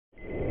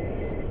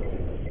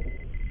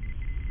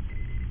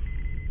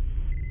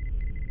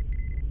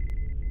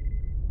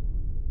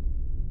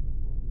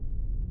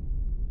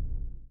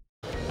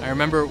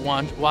remember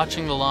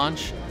watching the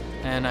launch,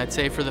 and I'd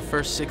say for the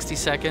first 60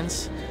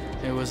 seconds,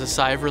 it was a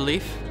sigh of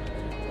relief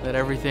that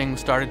everything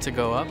started to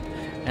go up,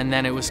 and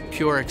then it was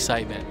pure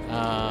excitement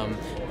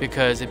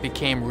because it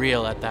became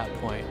real at that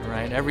point,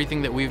 right?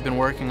 Everything that we've been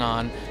working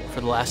on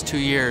for the last 2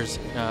 years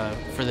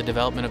for the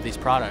development of these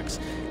products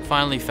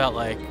finally felt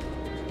like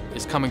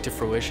is coming to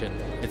fruition.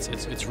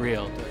 It's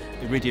real.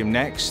 Iridium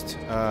Next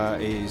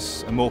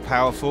is a more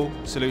powerful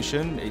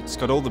solution. It's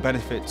got all the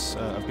benefits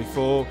of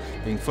before,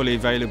 being fully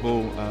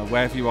available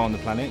wherever you are on the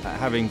planet,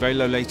 having very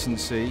low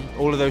latency.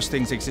 All of those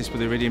things exist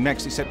with Iridium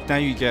Next, except now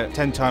you get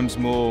 10 times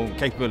more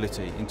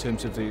capability in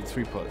terms of the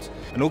throughput.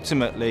 And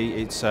ultimately,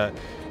 it's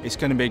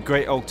going to be a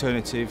great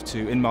alternative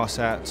to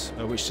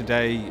Inmarsat, which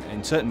today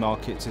in certain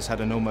markets has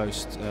had an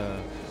almost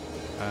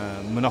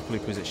monopoly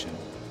position.